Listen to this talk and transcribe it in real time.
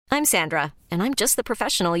I'm Sandra, and I'm just the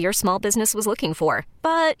professional your small business was looking for.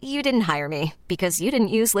 But you didn't hire me because you didn't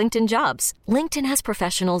use LinkedIn Jobs. LinkedIn has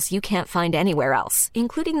professionals you can't find anywhere else,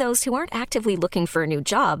 including those who aren't actively looking for a new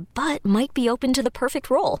job, but might be open to the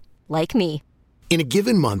perfect role, like me. In a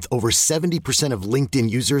given month, over 70% of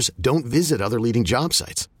LinkedIn users don't visit other leading job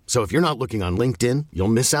sites. So if you're not looking on LinkedIn, you'll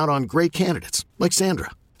miss out on great candidates like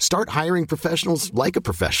Sandra. Start hiring professionals like a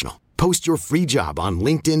professional. Post your free job on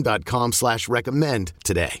linkedin.com/recommend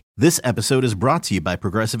today. This episode is brought to you by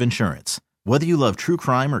Progressive Insurance. Whether you love true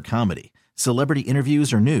crime or comedy, celebrity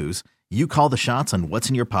interviews or news, you call the shots on what's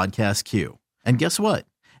in your podcast queue. And guess what?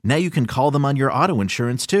 Now you can call them on your auto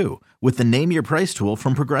insurance too with the Name Your Price tool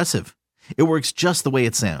from Progressive. It works just the way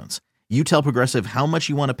it sounds. You tell Progressive how much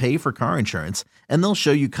you want to pay for car insurance, and they'll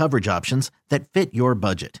show you coverage options that fit your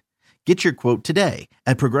budget. Get your quote today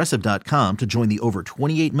at Progressive.com to join the over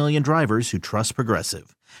 28 million drivers who trust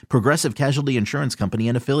Progressive. Progressive Casualty Insurance Company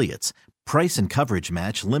and Affiliates. Price and coverage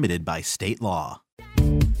match limited by state law.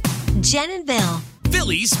 Jen and Bill.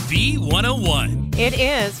 Phillies B101. It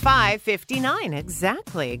is 5:59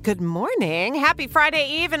 exactly. Good morning. Happy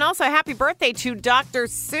Friday Eve, and also happy birthday to Dr.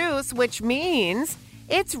 Seuss, which means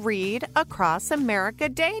it's Read Across America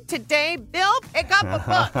Day today. Bill, pick up a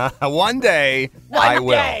book. One day, I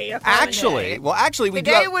will. Actually, we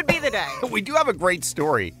today would be the day. We do have a great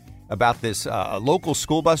story about this local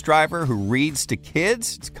school bus driver who reads to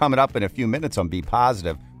kids. It's coming up in a few minutes on Be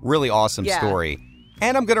Positive. Really awesome story.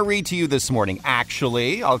 And I'm going to read to you this morning.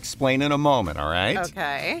 Actually, I'll explain in a moment, all right?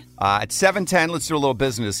 Okay. At 7:10, let's do a little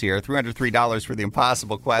business here. $303 for the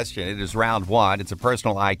impossible question. It is round one. It's a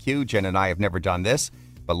personal IQ. Jen and I have never done this,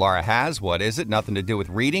 but Laura has. What is it? Nothing to do with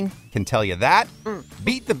reading. Can tell you that.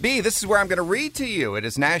 Beat the bee. This is where I'm going to read to you. It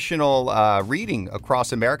is National Reading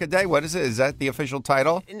Across America Day. What is it? Is that the official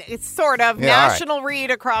title? It's sort of National Read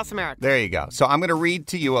Across America. There you go. So I'm going to read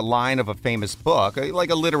to you a line of a famous book, like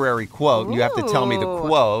a literary quote, and you have to tell me the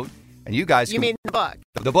quote. And you guys You mean the book?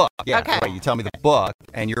 The book, yeah. Okay. Right, you tell me the book,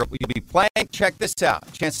 and you'll be playing. Check this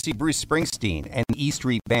out. Chance to see Bruce Springsteen and the E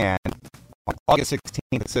Street Band on August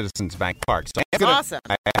 16th at Citizens Bank Park. So Awesome.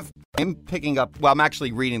 I'm picking up, I'm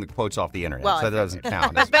actually reading the quotes off the internet, so that doesn't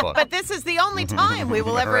count as a book. But this is the only time we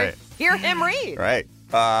will ever hear him read. Right.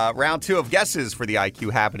 Round two of guesses for the IQ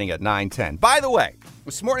happening at 9:10. By the way,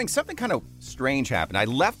 this morning something kind of strange happened. I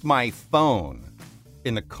left my phone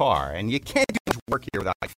in the car, and you can't do much work here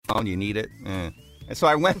without my phone. You need it. And so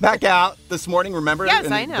I went back out this morning, remember? Yes,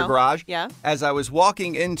 in I know. The garage? Yeah. As I was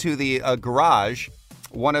walking into the garage,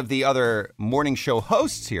 one of the other morning show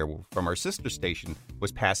hosts here from our sister station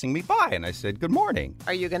was passing me by, and I said, good morning.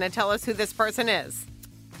 Are you going to tell us who this person is?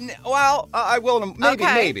 Well, I will.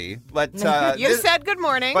 Maybe. But you said good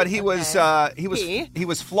morning. But he was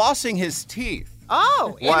flossing his teeth.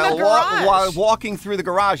 Oh, in the garage. While walking through the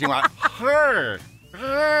garage, he went,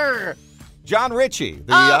 John Ritchie,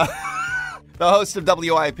 the host of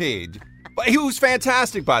WIP. But he was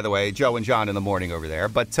fantastic, by the way, Joe and John in the morning over there.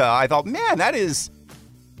 But I thought, man, that is...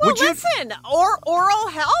 Well, listen, oral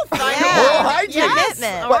health. Oral hygiene. Yes,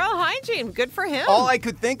 oral hygiene. Good for him. All I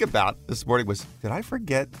could think about this morning was, did I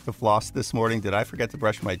forget to floss this morning? Did I forget to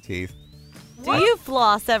brush my teeth? Do you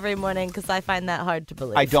floss every morning? Because I find that hard to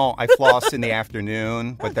believe. I don't. I floss in the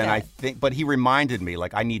afternoon, but then I think, but he reminded me,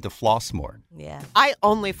 like, I need to floss more. Yeah. I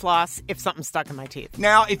only floss if something's stuck in my teeth.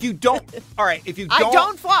 Now, if you don't, all right, if you don't. I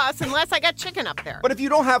don't floss unless I got chicken up there. But if you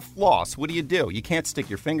don't have floss, what do? You can't stick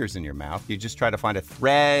your fingers in your mouth. You just try to find a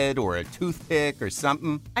thread or a toothpick or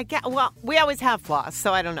something. Well, we always have floss,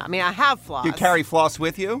 so I don't know. I mean, I have floss. You carry floss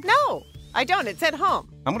with you? No, I don't. It's at home.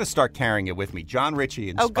 I'm going to start carrying it with me. John Ritchie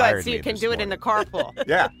inspired me. Oh, good. So you can do it in the carpool.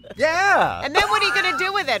 Yeah. Yeah. And then what are you going to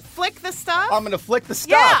do with it? Flick the stuff? I'm going to flick the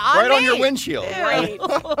stuff on your windshield. Right.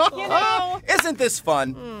 Isn't this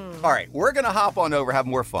fun? All right. We're going to hop on over, have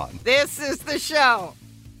more fun. This is the show.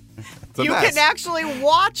 You can actually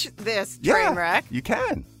watch this train wreck. You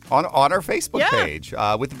can. On our Facebook page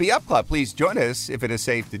with the Be Up Club. Please join us, if it is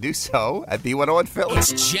safe to do so, at B101 Philly.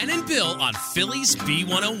 It's Jen and Bill on Phillies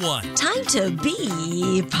B101. Time to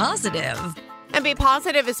be positive. And Be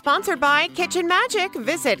Positive is sponsored by Kitchen Magic.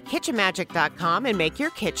 Visit kitchenmagic.com and make your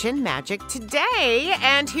kitchen magic today.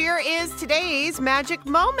 And here is today's magic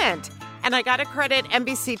moment. And I got to credit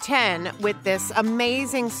NBC 10 with this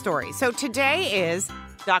amazing story. So today is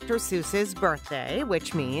Dr. Seuss's birthday,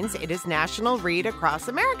 which means it is National Read Across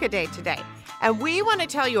America Day today. And we want to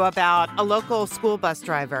tell you about a local school bus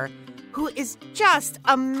driver who is just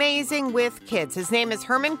amazing with kids. His name is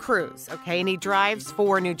Herman Cruz, okay? And he drives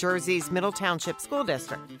for New Jersey's Middle Township School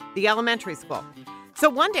District, the elementary school. So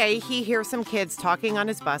one day he hears some kids talking on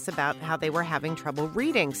his bus about how they were having trouble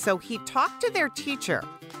reading. So he talked to their teacher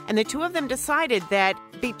And the two of them decided that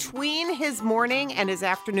between his morning and his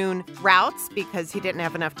afternoon routes, because he didn't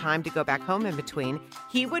have enough time to go back home in between,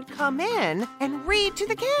 he would come in and read to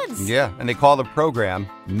the kids. Yeah, and they call the program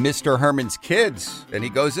Mr. Herman's Kids. And he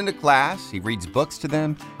goes into class, he reads books to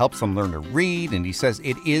them, helps them learn to read, and he says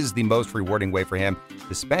it is the most rewarding way for him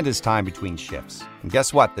to spend his time between shifts. And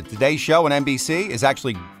guess what? The Today Show on NBC is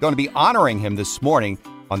actually going to be honoring him this morning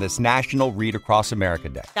on this National Read Across America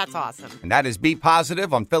Day. That's awesome. And that is Be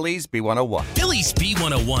Positive on Phillies B101. Phillies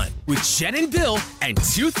B101 with Jen and Bill and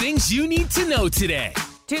two things you need to know today.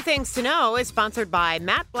 Two Things to Know is sponsored by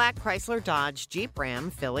Matt Black Chrysler Dodge Jeep Ram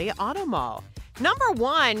Philly Auto Mall. Number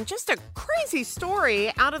one, just a crazy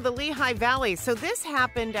story out of the Lehigh Valley. So this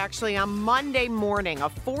happened actually on Monday morning. A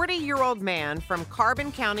 40-year-old man from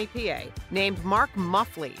Carbon County, PA, named Mark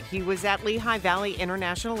Muffley. He was at Lehigh Valley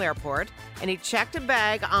International Airport, and he checked a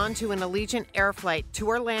bag onto an Allegiant Air flight to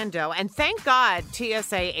Orlando. And thank God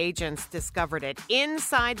TSA agents discovered it.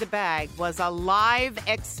 Inside the bag was a live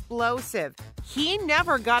explosive. He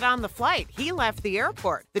never got on the flight. He left the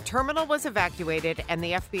airport. The terminal was evacuated, and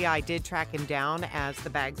the FBI did track him down as the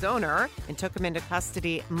bag's owner and took him into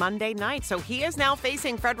custody Monday night. So he is now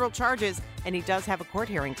facing federal charges, and he does have a court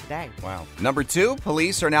hearing today. Wow. Number two,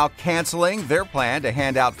 police are now canceling their plan to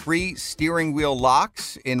hand out free steering wheel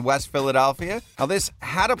locks in West Philadelphia. Now, this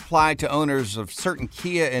had applied to owners of certain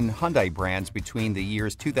Kia and Hyundai brands between the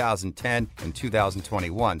years 2010 and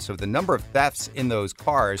 2021. So the number of thefts in those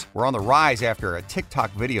cars were on the rise after a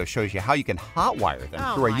TikTok video shows you how you can hotwire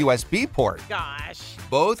them through a USB port. Gosh.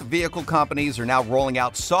 Both vehicle companies are now rolling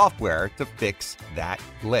out software to fix that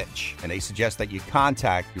glitch. And they suggest that you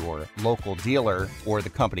contact your local dealer or the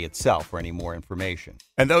company itself for any more information.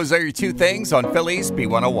 And those are your two things on Phillies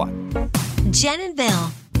B101. Jen and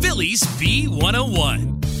Bill. Phillies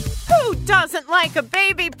B101. Who doesn't like a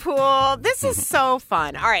baby pool? This is so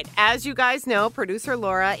fun. All right, as you guys know, producer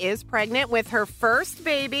Laura is pregnant with her first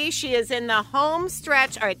baby. She is in the home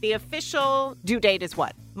stretch. All right, the official due date is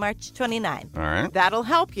what? March 29. All right. That'll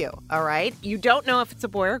help you, all right? You don't know if it's a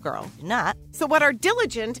boy or girl. Not. So what our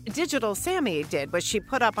diligent digital Sammy did was she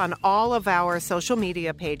put up on all of our social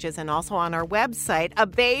media pages and also on our website a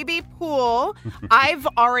baby pool. I've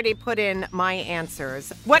already put in my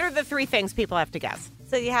answers. What are the three things people have to guess?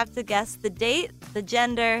 So you have to guess the date, the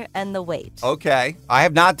gender, and the weight. Okay. I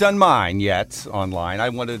have not done mine yet online. I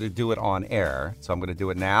wanted to do it on air, so I'm going to do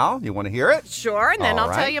it now. You want to hear it? Sure, and then All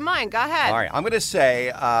I'll tell right. you mine. Go ahead. All right. I'm going to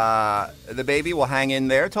say the baby will hang in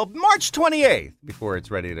there till March 28th before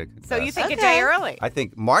it's ready to So you think a Okay. day early? I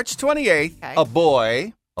think March 28th, Okay. a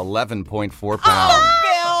boy, 11.4 pounds.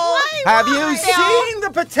 Oh, Bill! Have you seen the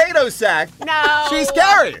potato sack? No. She's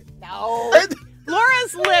carrying. No.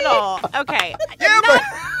 Laura's little. Okay. Yeah, No, but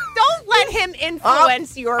don't let him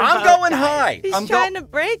influence your I'm vote, going guys. high. He's I'm trying to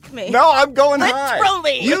break me. No, I'm going high.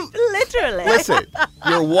 Literally. You Literally. listen.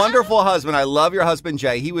 Your wonderful husband. I love your husband,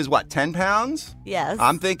 Jay. He was what, 10 pounds? Yes.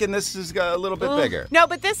 I'm thinking this is a little bit bigger. No,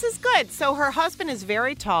 but this is good. So her husband is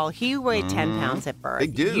very tall. He weighed 10 pounds at birth.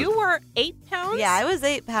 Big dude. You were 8 pounds? Yeah, I was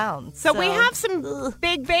 8 pounds. So we have some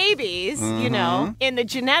big babies, you know, in the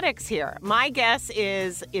genetics here. My guess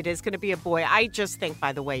is it is going to be a boy. I just think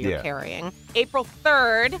by the way you're Yeah. carrying. April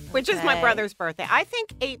 3rd, which is my Okay. brother's birthday. I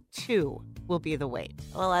think 8'2" will be the weight.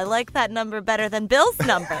 Well, I like that number better than Bill's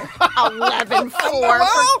number. 11'4".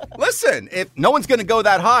 Well, listen, if no one's going to go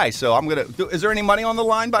that high, so I'm going to. Is there any money on the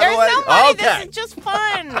line, by There's the way? no money. Okay. This is just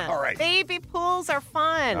fun. All right. Baby pools are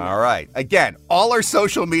fun. All right. Again, all our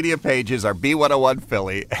social media pages are B101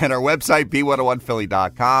 Philly and our website,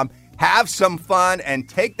 B101Philly.com. Have some fun and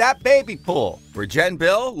take that baby pool. We're Jen,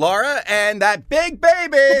 Bill, Laura, and that big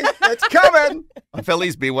baby that's coming on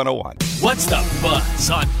Phillies B101. What's the buzz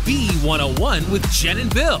on B101 with Jen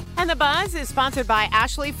and Bill? And the buzz is sponsored by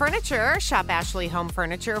Ashley Furniture. Shop Ashley Home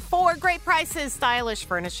Furniture for great prices, stylish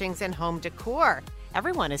furnishings, and home decor.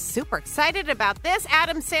 Everyone is super excited about this.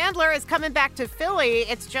 Adam Sandler is coming back to Philly.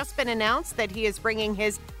 It's just been announced that he is bringing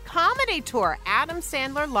his comedy tour, Adam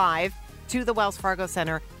Sandler Live, to the Wells Fargo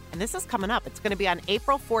Center. And this is coming up. It's going to be on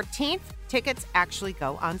April 14th. Tickets actually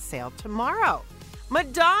go on sale tomorrow.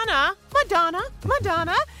 Madonna,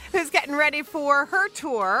 who's getting ready for her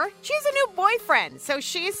tour. She's a new boyfriend. So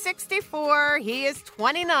she's 64. He is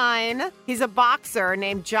 29. He's a boxer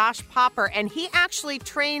named Josh Popper, and he actually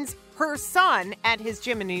trains her son at his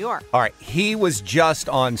gym in New York. All right. He was just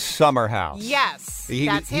on Summer House. Yes,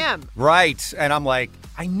 that's him. Right. And I'm like,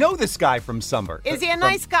 I know this guy from somewhere. Is he a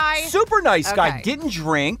nice guy? Super nice guy. Okay. Didn't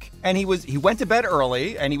drink, and he went to bed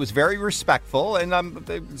early, and he was very respectful, and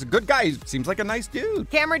he's a good guy. He seems like a nice dude.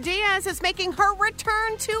 Cameron Diaz is making her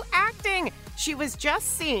return to acting. She was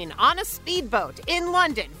just seen on a speedboat in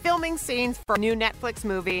London filming scenes for a new Netflix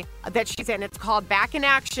movie that she's in. It's called Back in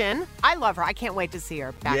Action. I love her. I can't wait to see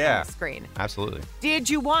her back on the screen. Absolutely.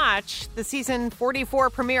 Did you watch the season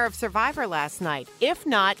 44 premiere of Survivor last night? If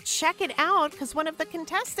not, check it out because one of the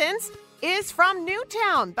contestants is from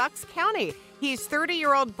Newtown, Bucks County. He's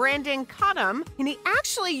 30-year-old Brandon Cottom, and he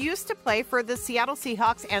actually used to play for the Seattle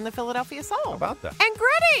Seahawks and the Philadelphia Soul. How about that? And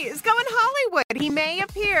Gritty is going Hollywood. He may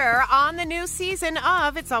appear on the new season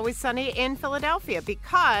of It's Always Sunny in Philadelphia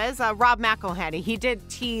because Rob McElhenney, he did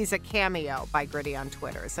tease a cameo by Gritty on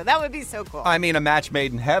Twitter. So that would be so cool. I mean, a match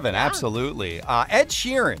made in heaven. Yeah. Absolutely. Ed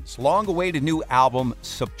Sheeran's long-awaited new album,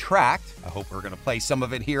 Subtract. I hope we're going to play some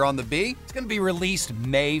of it here on The Bee. It's going to be released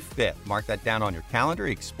May 5th. Mark that down on your calendar.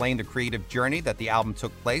 He explained the creative journey that the album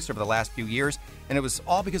took place over the last few years, and it was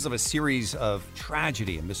all because of a series of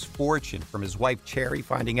tragedy and misfortune, from his wife Cherry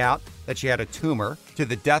finding out that she had a tumor, to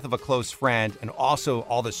the death of a close friend, and also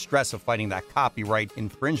all the stress of fighting that copyright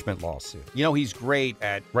infringement lawsuit. You know, he's great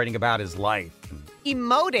at writing about his life.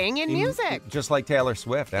 Emoting in music. Just like Taylor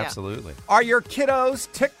Swift, absolutely. Yeah. Are your kiddos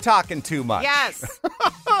TikToking too much? Yes.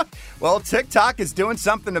 Well, TikTok is doing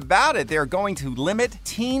something about it. They're going to limit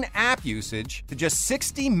teen app usage to just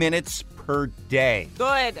 60 minutes per day.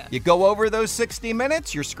 Good. You go over those 60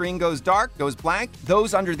 minutes, your screen goes dark, goes blank.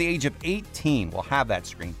 Those under the age of 18 will have that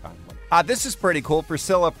screen time limit. This is pretty cool.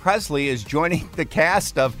 Priscilla Presley is joining the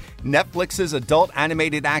cast of Netflix's adult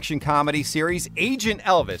animated action comedy series, Agent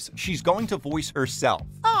Elvis. She's going to voice herself.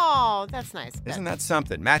 Oh, that's nice. Isn't that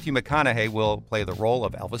something? Matthew McConaughey will play the role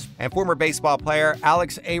of Elvis. And former baseball player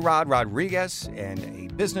Alex A-Rod Rodriguez and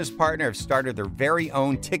a business partner have started their very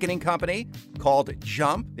own ticketing company called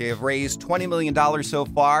Jump. They have raised $20 million so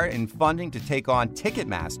far in funding to take on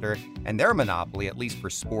Ticketmaster and their monopoly, at least for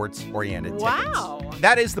sports-oriented tickets. Wow.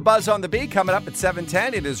 That is the Buzz on the Bee. Coming up at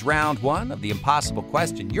 7:10, it is round one of the Impossible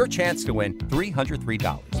Question. Your chance to win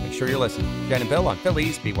 $303. Make sure you're listening. Jen and Bill on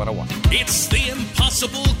Phillies B101. It's the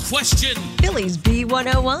Impossible Question. Phillies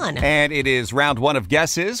B101. And it is round one of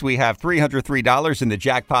guesses. We have $303 in the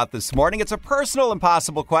jackpot this morning. It's a personal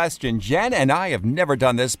impossible question. Jen and I have never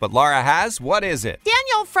done this, but Laura has. What is it?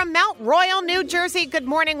 Daniel from Mount Royal, New Jersey. Good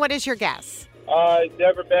morning. What is your guess?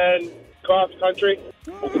 Never been cross country.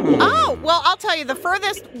 Oh, well, I'll tell you, the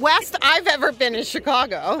furthest west I've ever been is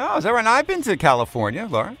Chicago. Oh, is that right? I've been to California,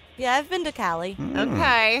 Laura. Yeah, I've been to Cali.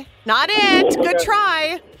 Okay. Not it. Good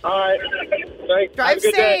try. All right. Thanks. Drive Have a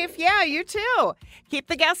good safe. day. Yeah, you too. Keep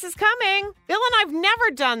the guesses coming. Bill and I've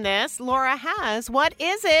never done this. Laura has. What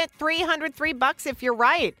is it? $303 if you're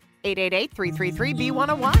right.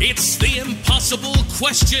 888-333-B101. It's the Impossible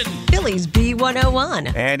Question. Phillies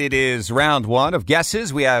B101. And it is round one of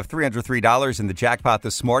guesses. We have $303 in the jackpot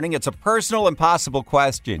this morning. It's a personal impossible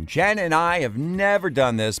question. Jen and I have never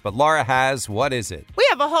done this, but Laura has. What is it? We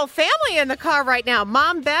have a whole family in the car right now.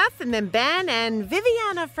 Mom, Beth, and then Ben and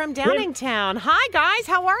Viviana from Downingtown. Hi, guys.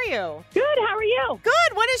 How are you? Good. How are you?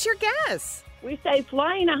 Good. What is your guess? We say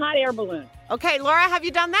flying a hot air balloon. Okay, Laura, have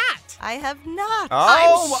you done that? I have not.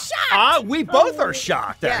 I'm shocked. We both are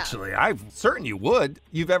shocked, actually. I'm certain you would.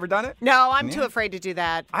 You've ever done it? No, I'm too afraid to do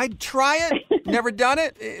that. I'd try it. Never done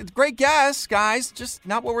it. It's a great guess, guys. Just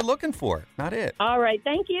not what we're looking for. Not it. All right.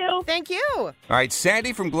 Thank you. Thank you. All right,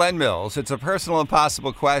 Sandy from Glen Mills. It's a personal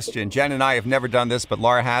impossible question. Jen and I have never done this, but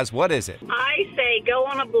Laura has. What is it? I say go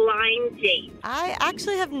on a blind date. I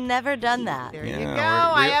actually have never done that. There you go.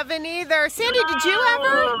 I haven't either. Sandy, did you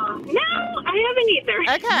ever? No, I haven't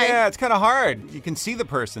either. Okay. Yeah, it's kind of hard. You can see the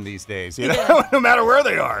person these days, you know, no matter where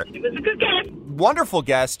they are. It was a good guess. Wonderful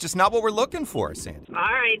guess, just not what we're looking for, Sandy. All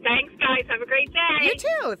right. Thanks, guys. Have a great day. You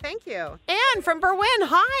too. Thank you. Anne from Berwyn.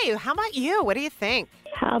 Hi. How about you? What do you think?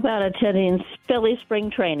 How about attending Philly spring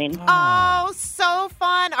training? Oh, so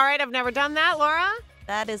fun. All right. I've never done that. Laura?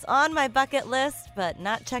 That is on my bucket list, but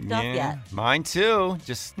not checked off yet. Mine too.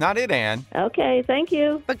 Just not it, Ann. Okay, thank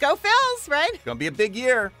you. But go Phils, right? Gonna be a big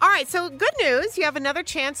year. All right, so good news. You have another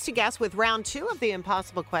chance to guess with round 2 of the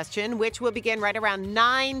Impossible Question, which will begin right around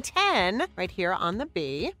 9:10, right here on the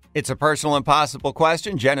B. It's a personal impossible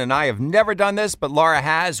question. Jen and I have never done this, but Laura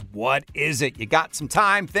has. What is it? You got some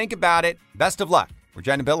time. Think about it. Best of luck. We're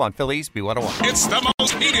Jen and Bill on Phillies B101. It's the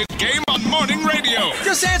most heated game on morning radio.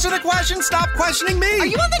 Just answer the question. Stop questioning me. Are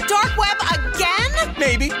you on the dark web again?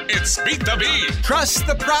 Maybe. It's Beat the Bee. Trust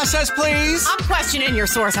the process, please. I'm questioning your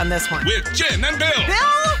source on this one. With Jen and Bill.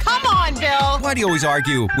 Bill, come on on, Bill. Why do you always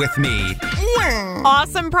argue with me?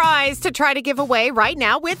 Awesome prize to try to give away right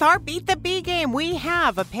now with our Beat the Bee game. We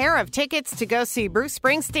have a pair of tickets to go see Bruce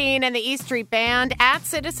Springsteen and the E Street Band at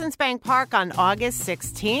Citizens Bank Park on August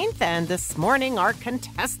 16th. And this morning, our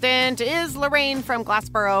contestant is Lorraine from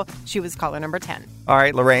Glassboro. She was caller number 10. All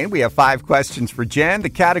right, Lorraine, we have 5 questions for Jen. The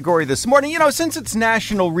category this morning, since it's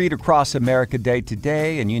National Read Across America Day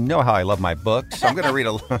today, and you know how I love my books, I'm going to read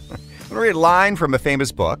a line from a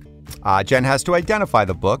famous book. Jen has to identify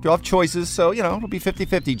the book. You'll have choices, so, it'll be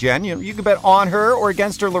 50-50, Jen. You can bet on her or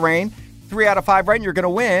against her, Lorraine. 3 out of 5 right, and you're going to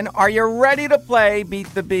win. Are you ready to play Beat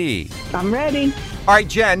the Bee? I'm ready. All right,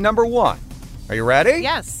 Jen, number 1. Are you ready?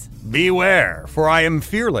 Yes. Beware, for I am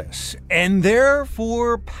fearless, and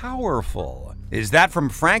therefore powerful. Is that from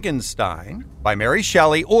Frankenstein by Mary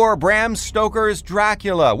Shelley or Bram Stoker's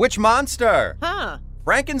Dracula? Which monster?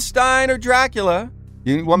 Frankenstein or Dracula?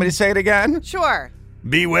 You want me to say it again? Sure.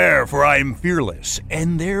 Beware, for I am fearless,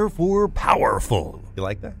 and therefore powerful. You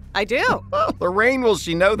like that? I do. Lorraine, will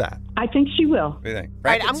she know that? I think she will. What do you think?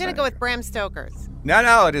 All right, I'm going to go with Bram Stoker's.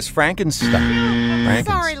 No, it is Frankenstein.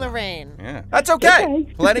 Sorry, Lorraine. Yeah. That's okay.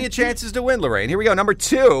 Plenty of chances to win, Lorraine. Here we go. Number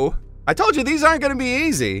 2. I told you these aren't going to be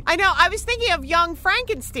easy. I know. I was thinking of Young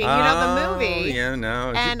Frankenstein, the movie. Yeah,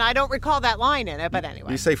 no. And I don't recall that line in it, but anyway.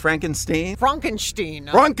 You say Frankenstein? Frankenstein.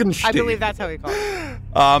 Frankenstein. I believe that's how we call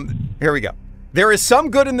it. Here we go. There is some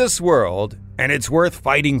good in this world, and it's worth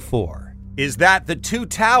fighting for. Is that The Two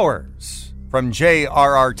Towers from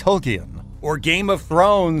J.R.R. Tolkien or Game of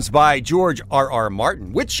Thrones by George R.R.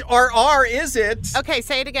 Martin? Which R.R. is it? Okay,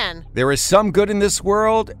 say it again. There is some good in this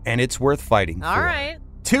world, and it's worth fighting for. All right.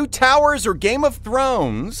 Two Towers or Game of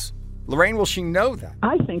Thrones? Lorraine, will she know that?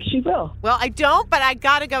 I think she will. Well, I don't, but I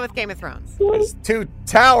got to go with Game of Thrones. It's Two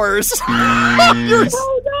Towers. Oh, no. It's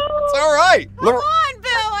all right. Come on,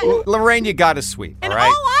 Bill. Lorraine, you got to sweep, and all right?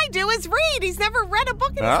 all I do is read. He's never read a book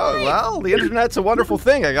in his life. Well, the internet's a wonderful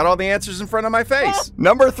thing. I got all the answers in front of my face.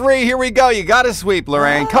 Number 3, here we go. You got to sweep,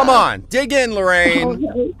 Lorraine. Come on. Dig in, Lorraine.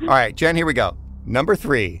 All right, Jen, here we go. Number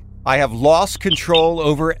 3, I have lost control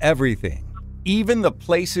over everything, even the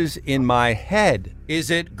places in my head. Is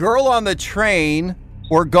it Girl on the Train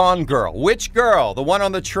or Gone Girl? Which girl? The one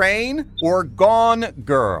on the train or Gone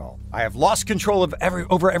Girl? I have lost control of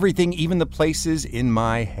over everything, even the places in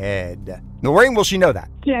my head. Lorraine, will she know that?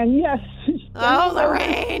 Jen, yes. Oh,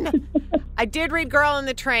 Lorraine. I did read Girl on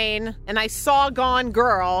the Train, and I saw Gone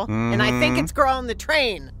Girl, and I think it's Girl on the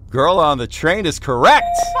Train. Girl on the Train is correct.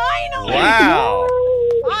 Finally. Wow.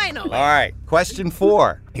 Finally. All right, question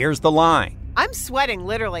 4. Here's the line. I'm sweating,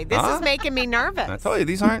 literally. This is making me nervous. I told you,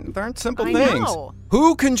 these aren't simple I things. know.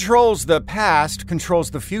 Who controls the past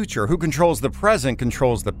controls the future. Who controls the present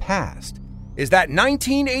controls the past. Is that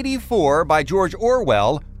 1984 by George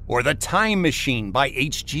Orwell or The Time Machine by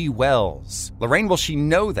H.G. Wells? Lorraine, will she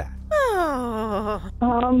know that?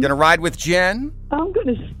 Gonna ride with Jen? I'm going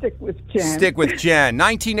to stick with Jen. Stick with Jen.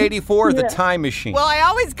 1984, The Time Machine. Well, I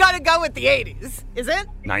always got to go with the 80s. Is it?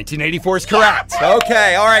 1984 is correct.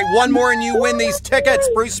 Okay, all right, one more and you win these tickets,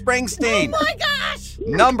 Bruce Springsteen. Oh, my gosh.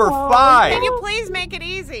 Number 5. Can you please make it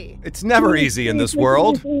easy? It's never easy in this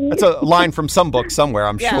world. That's a line from some book somewhere,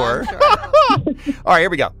 I'm sure. I'm sure. All right, here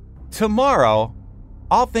we go. Tomorrow,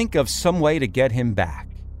 I'll think of some way to get him back.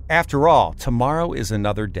 After all, tomorrow is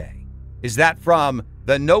another day. Is that from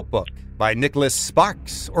The Notebook by Nicholas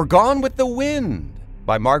Sparks or Gone with the Wind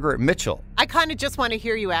by Margaret Mitchell? I kind of just want to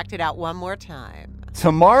hear you act it out one more time.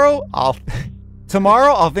 Tomorrow, I'll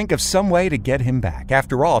think of some way to get him back.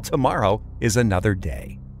 After all, tomorrow is another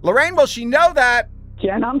day. Lorraine, will she know that?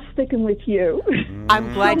 Jen, I'm sticking with you.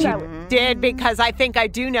 I'm glad you did, because I think I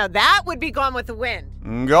do know. That would be Gone with the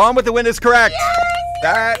Wind. Gone with the Wind is correct.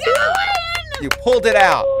 Yes! You pulled it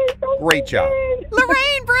out. Great job.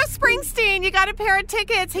 Lorraine, Bruce Springsteen, you got a pair of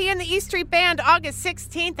tickets. He and the E Street Band, August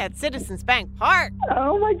 16th at Citizens Bank Park.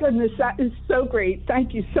 Oh, my goodness. That is so great.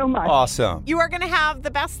 Thank you so much. Awesome. You are going to have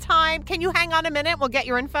the best time. Can you hang on a minute? We'll get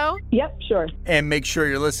your info. Yep, sure. And make sure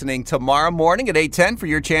you're listening tomorrow morning at 8:10 for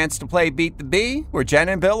your chance to play Beat the Bee. We're Jen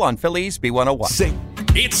and Bill on Phillies B101. Sing.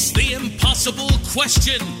 It's the impossible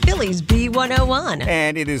question. Phillies B101.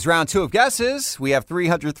 And it is round 2 of guesses. We have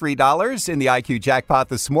 $303 in the IQ jackpot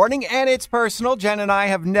this morning, and it's personal. Jen and I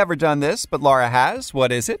have never done this, but Laura has.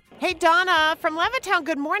 What is it? Hey, Donna from Levittown,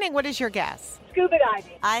 good morning. What is your guess? Scuba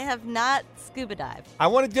diving. I have not scuba dive. I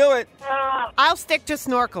want to do it. I'll stick to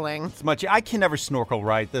snorkeling. It's much. I can never snorkel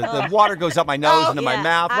right. The water goes up my nose into my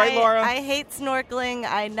mouth. Right, Laura? I hate snorkeling.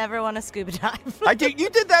 I never want to scuba dive. You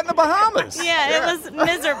did that in the Bahamas. Yeah, it was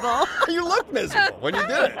miserable. You look miserable when you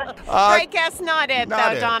did it. Great guess, not it,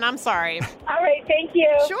 though, Dawn. I'm sorry. All right, thank you.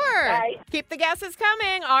 Sure. Bye. Keep the guesses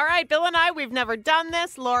coming. All right, Bill and I, we've never done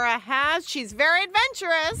this. Laura has. She's very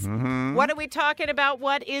adventurous. Mm-hmm. What are we talking about?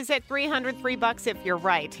 What is it? $303 if you're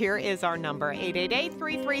right. Here is our number,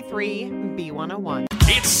 888-333-B101.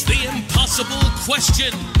 It's the impossible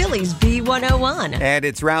question. Billy's B101. And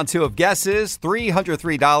it's round 2 of guesses.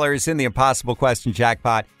 $303 in the impossible question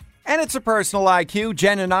jackpot. And it's a personal IQ.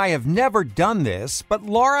 Jen and I have never done this, but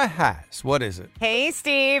Laura has. What is it? Hey,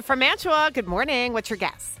 Steve from Mantua. Good morning. What's your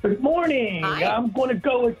guess? Good morning. Hi. I'm going to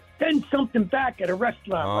go with send something back at a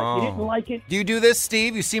restaurant. Like you didn't like it? Do you do this,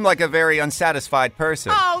 Steve? You seem like a very unsatisfied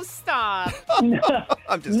person. Oh, stop. I'm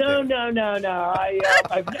just No. kidding.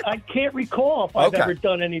 I can't recall if I've ever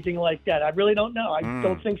done anything like that. I really don't know. I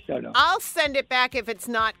don't think so, no. I'll send it back if it's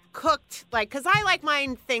not cooked, because I like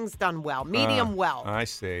mine things done well, medium well. I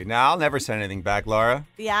see. Now, I'll never send anything back, Laura.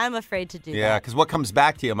 Yeah, I'm afraid to do Yeah, that. because what comes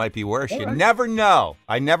back to you might be worse. You never know.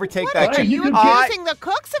 I never take What that are chance. you accusing the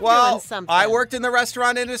cooks of doing something? I worked in the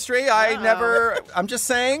restaurant industry. I'm just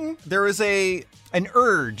saying there is an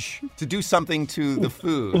urge to do something to the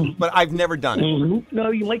food, but I've never done it. Mm-hmm.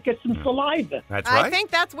 No, you might get some saliva. That's right. I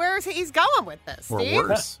think that's where he's going with this, Or Steve.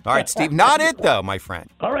 worse. All right, Steve. Not it, though, my friend.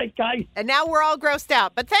 All right, guys. And now we're all grossed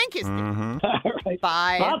out. But thank you, Steve. All right.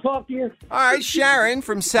 Bye. I'll talk to you. All right, Sharon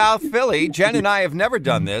from South Philly. Jen and I have never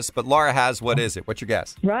done this, but Laura has. What is it? What's your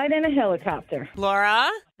guess? Ride in a helicopter. Laura?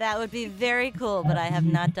 That would be very cool, but I have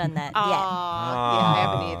not done that yet. Yeah, I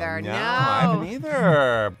haven't either. No, I haven't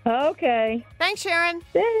either. Okay. Thanks, Sharon.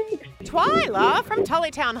 Thanks. Twyla from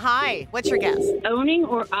Tullytown High. What's your guess? Owning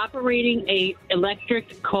or operating a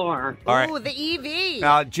electric car. All right. Ooh, the EV.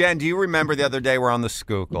 Now, Jen, do you remember the other day we're on the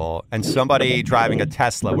Schuylkill and somebody driving a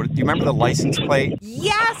Tesla? Do you remember the license plate?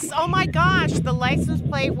 Yes. Oh, my gosh. The license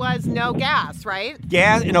plate was no gas, right?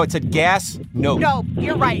 Gas? No, it said gas. No. Nope.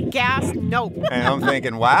 You're right. Gas. Nope. And I'm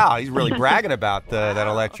thinking, wow, he's really bragging about that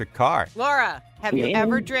electric car. Laura, have you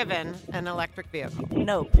ever driven an electric vehicle?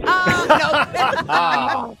 Nope. Oh,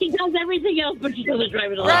 no. He does everything else, but she doesn't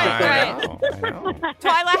drive an electric car. Right. I know.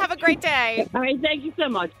 Twyla, have a great day. All right, thank you so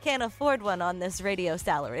much. Can't afford one on this radio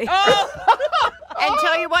salary. Oh. And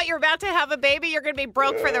tell you what, you're about to have a baby. You're going to be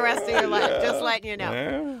broke for the rest of your life. Just letting you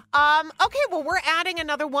know. Okay, well, we're adding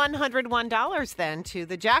another $101 then to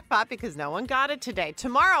the jackpot because no one got it today.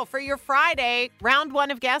 Tomorrow for your Friday, round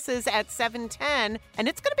 1 of guesses at 7:10, and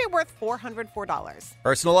it's going to be worth $404.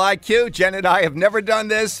 Personal IQ. Jen and I have never done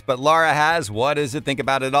this, but Laura has. What is it? Think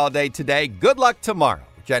about it all day today. Good luck tomorrow.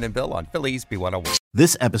 Jen and Bill on Phillies B101.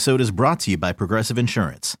 This episode is brought to you by Progressive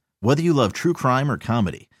Insurance. Whether you love true crime or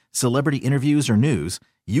comedy, celebrity interviews or news,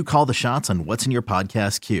 you call the shots on what's in your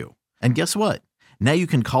podcast queue. And guess what? Now you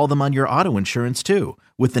can call them on your auto insurance too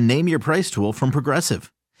with the Name Your Price tool from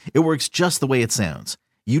Progressive. It works just the way it sounds.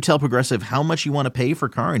 You tell Progressive how much you want to pay for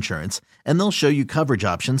car insurance, and they'll show you coverage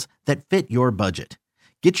options that fit your budget.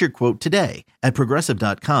 Get your quote today at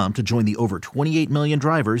Progressive.com to join the over 28 million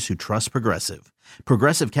drivers who trust Progressive.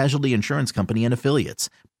 Progressive Casualty Insurance Company and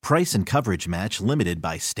Affiliates. Price and coverage match limited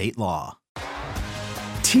by state law.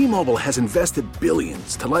 T-Mobile has invested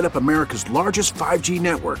billions to light up America's largest 5G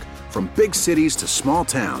network, from big cities to small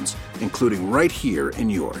towns, including right here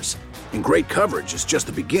in yours. And great coverage is just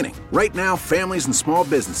the beginning. Right now, families and small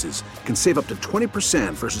businesses can save up to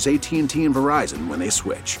 20% versus AT&T and Verizon when they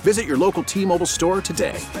switch. Visit your local T-Mobile store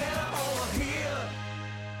today.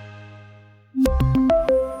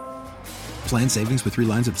 Plan savings with 3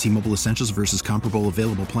 lines of T-Mobile Essentials versus comparable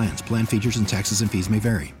available plans. Plan features and taxes and fees may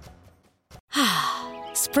vary.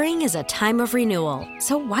 Spring is a time of renewal,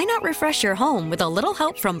 so why not refresh your home with a little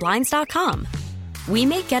help from Blinds.com? We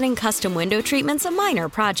make getting custom window treatments a minor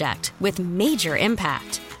project with major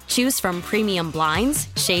impact. Choose from premium blinds,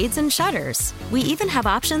 shades, and shutters. We even have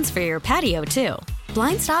options for your patio, too.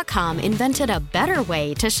 Blinds.com invented a better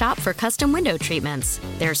way to shop for custom window treatments.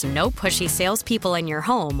 There's no pushy salespeople in your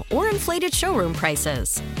home or inflated showroom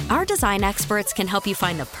prices. Our design experts can help you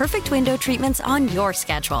find the perfect window treatments on your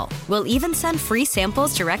schedule. We'll even send free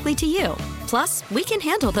samples directly to you. Plus, we can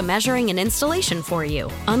handle the measuring and installation for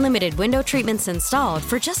you. Unlimited window treatments installed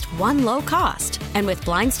for just one low cost. And with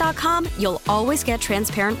Blinds.com, you'll always get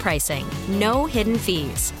transparent pricing. No hidden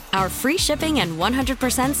fees. Our free shipping and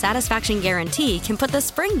 100% satisfaction guarantee can put the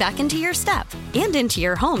spring back into your step and into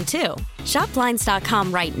your home, too. Shop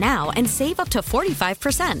Blinds.com right now and save up to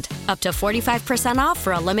 45%. Up to 45% off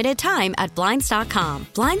for a limited time at Blinds.com.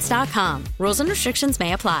 Blinds.com. Rules and restrictions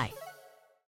may apply.